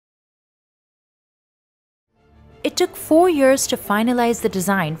took 4 years to finalize the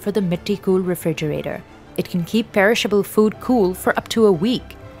design for the Mitti-Cool refrigerator. It can keep perishable food cool for up to a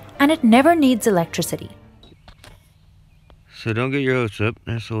week, and it never needs electricity. So don't get your hopes up,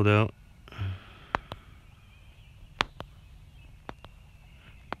 they're sold out.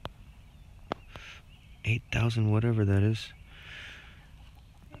 $8,000, whatever that is.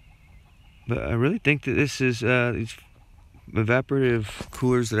 But I really think that this is these evaporative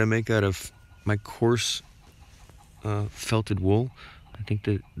coolers that I make out of my coarse felted wool. I think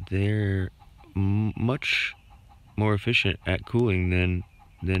that they're much more efficient at cooling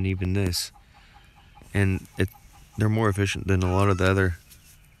than even this, and they're more efficient than a lot of the other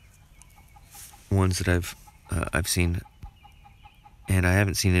ones that I've seen, and I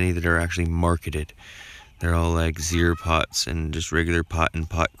haven't seen any that are actually marketed. They're all like Zier pots and just regular pot and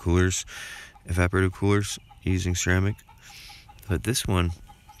pot coolers, evaporative coolers using ceramic. But this one,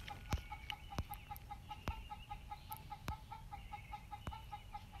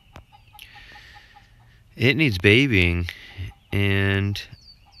 it needs babying, and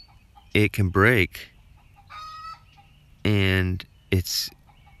it can break, and it's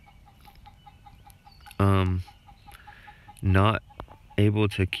not able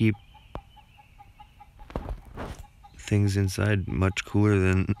to keep things inside much cooler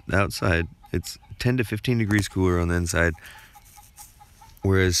than outside. It's 10 to 15 degrees cooler on the inside,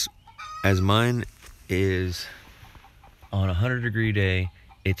 whereas as mine is on a 100-degree day,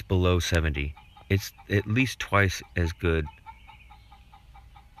 it's below 70. It's at least twice as good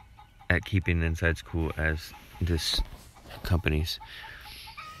at keeping the insides cool as this company's.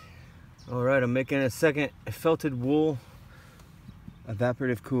 All right, I'm making a second felted wool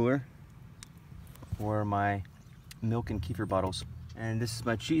evaporative cooler for my milk and kefir bottles. And this is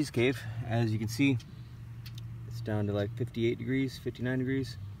my cheese cave. As you can see, it's down to like 58 degrees, 59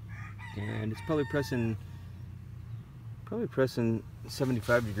 degrees. And it's probably pressing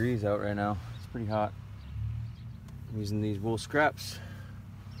 75 degrees out right now. It's pretty hot. I'm using these wool scraps.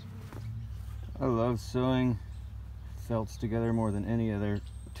 I love sewing felts together more than any other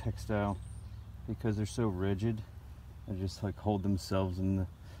textile because they're so rigid. They just like hold themselves in the,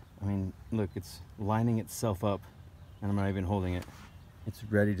 I mean, look, it's lining itself up and I'm not even holding it. It's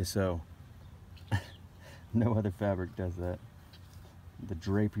ready to sew. No other fabric does that. The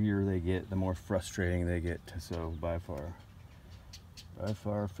draperier they get, the more frustrating they get to sew by far. By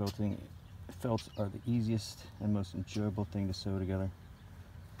far, felts are the easiest and most enjoyable thing to sew together.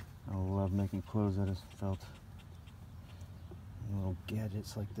 I love making clothes out of felt. And little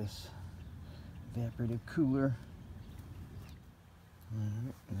gadgets like this evaporative cooler.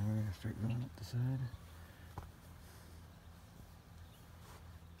 Alright, now we're going to start going up the side.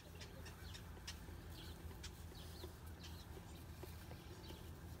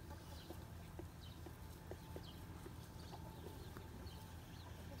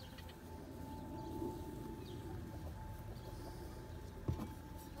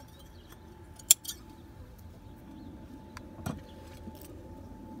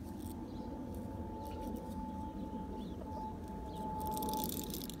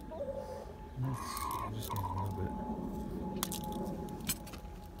 Just a little bit.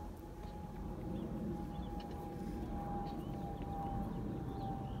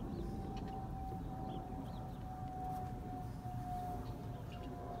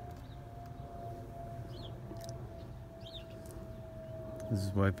 This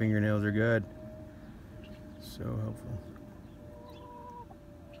is why fingernails are good. So helpful.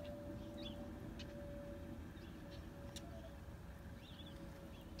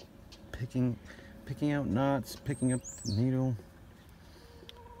 Picking out knots, picking up the needle.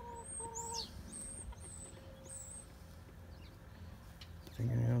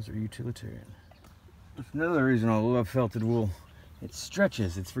 Fingernails are utilitarian. That's another reason I love felted wool. It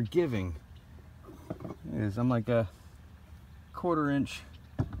stretches, it's forgiving. It is. I'm like a 1/4 inch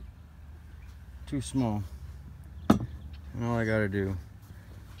too small. And all I gotta do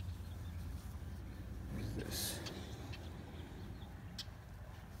is this.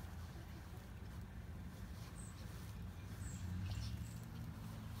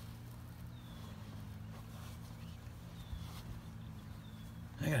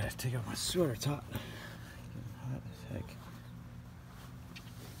 I gotta take off my sweater top. Hot as heck.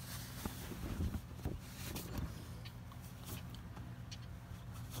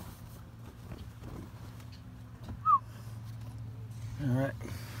 All right.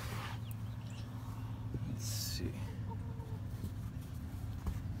 Let's see.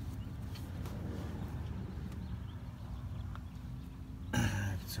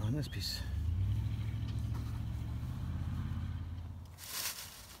 So on this piece.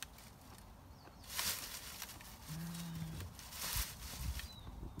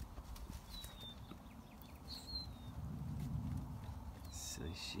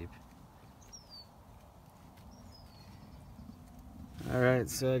 sheep. Alright,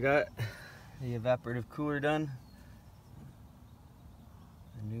 so I got the evaporative cooler done.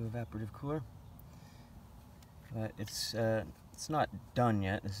 A new evaporative cooler. But it's not done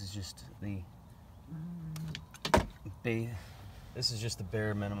yet. This is just the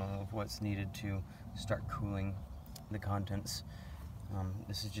bare minimum of what's needed to start cooling the contents.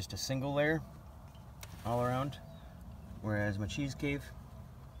 This is just a single layer all around, whereas my cheese cave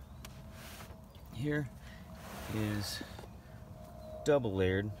here is double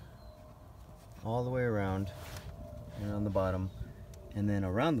layered all the way around and on the bottom, and then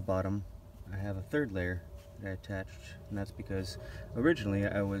around the bottom I have a third layer that I attached, and that's because originally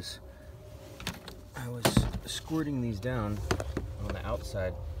I was squirting these down on the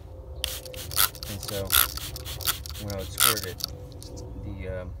outside, and so when I would squirt it,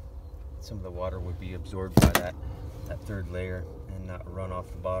 some of the water would be absorbed by that third layer and not run off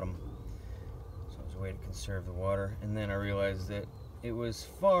the bottom. So it was a way to conserve the water. And then I realized that it was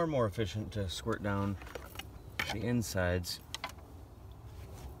far more efficient to squirt down the insides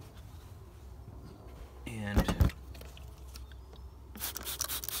and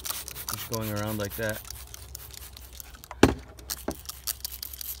just going around like that.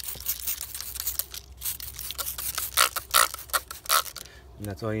 And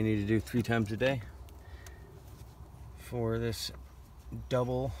that's all you need to do 3 times a day for this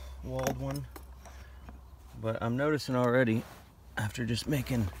double walled one. But I'm noticing already, after just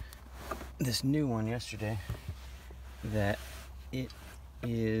making this new one yesterday, that it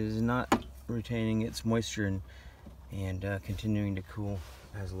is not retaining its moisture and continuing to cool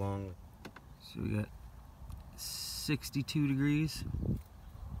as long. So we got 62 degrees,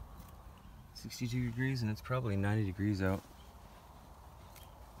 and it's probably 90 degrees out.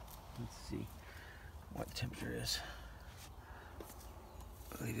 Let's see what the temperature is.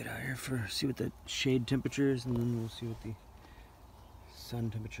 I'll leave it out here for see what the shade temperature is, and then we'll see what the sun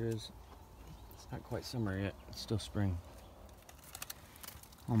temperature is. It's not quite summer yet, it's still spring.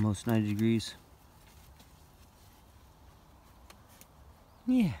 Almost 90 degrees.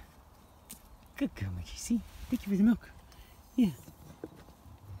 Yeah. Good girl, Mitchie. See? Thank you for the milk. Yeah.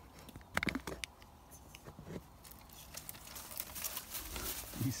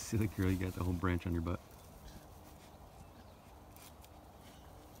 You silly girl, you got the whole branch on your butt.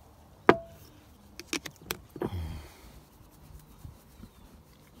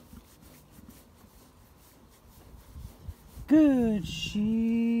 Good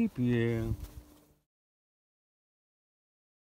sheep, yeah.